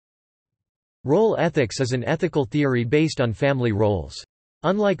Role ethics is an ethical theory based on family roles.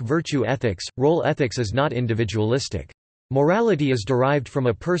 Unlike virtue ethics, role ethics is not individualistic. Morality is derived from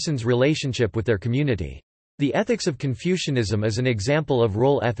a person's relationship with their community. The ethics of Confucianism is an example of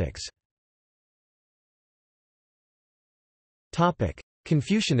role ethics.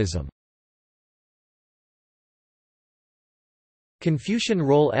 Confucianism. Confucian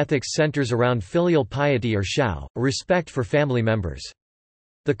role ethics centers around filial piety or shao, a respect for family members.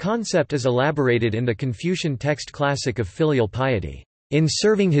 The concept is elaborated in the Confucian text classic of filial piety. In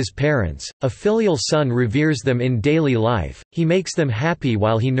serving his parents, a filial son reveres them in daily life, he makes them happy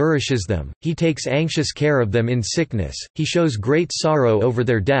while he nourishes them, he takes anxious care of them in sickness, he shows great sorrow over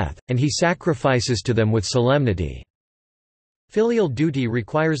their death, and he sacrifices to them with solemnity. Filial duty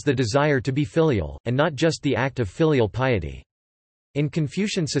requires the desire to be filial, and not just the act of filial piety. In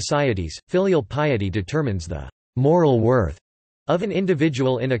Confucian societies, filial piety determines the moral worth of an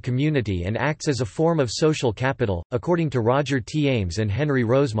individual in a community and acts as a form of social capital. According to Roger T. Ames and Henry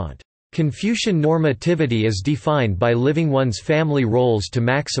Rosemont, Confucian normativity is defined by living one's family roles to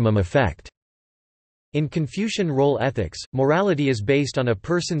maximum effect. In Confucian role ethics, morality is based on a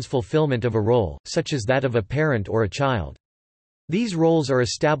person's fulfillment of a role, such as that of a parent or a child. These roles are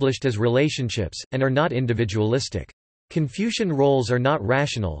established as relationships, and are not individualistic. Confucian roles are not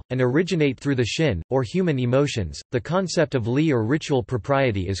rational, and originate through the Xin, or human emotions. The concept of li or ritual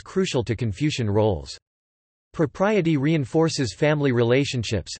propriety is crucial to Confucian roles. Propriety reinforces family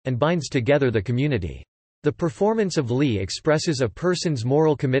relationships, and binds together the community. The performance of li expresses a person's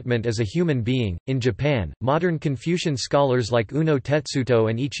moral commitment as a human being. In Japan, modern Confucian scholars like Uno Tetsuto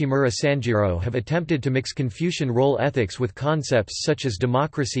and Ichimura Sanjiro have attempted to mix Confucian role ethics with concepts such as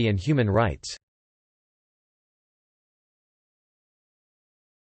democracy and human rights.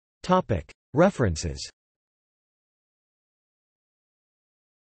 References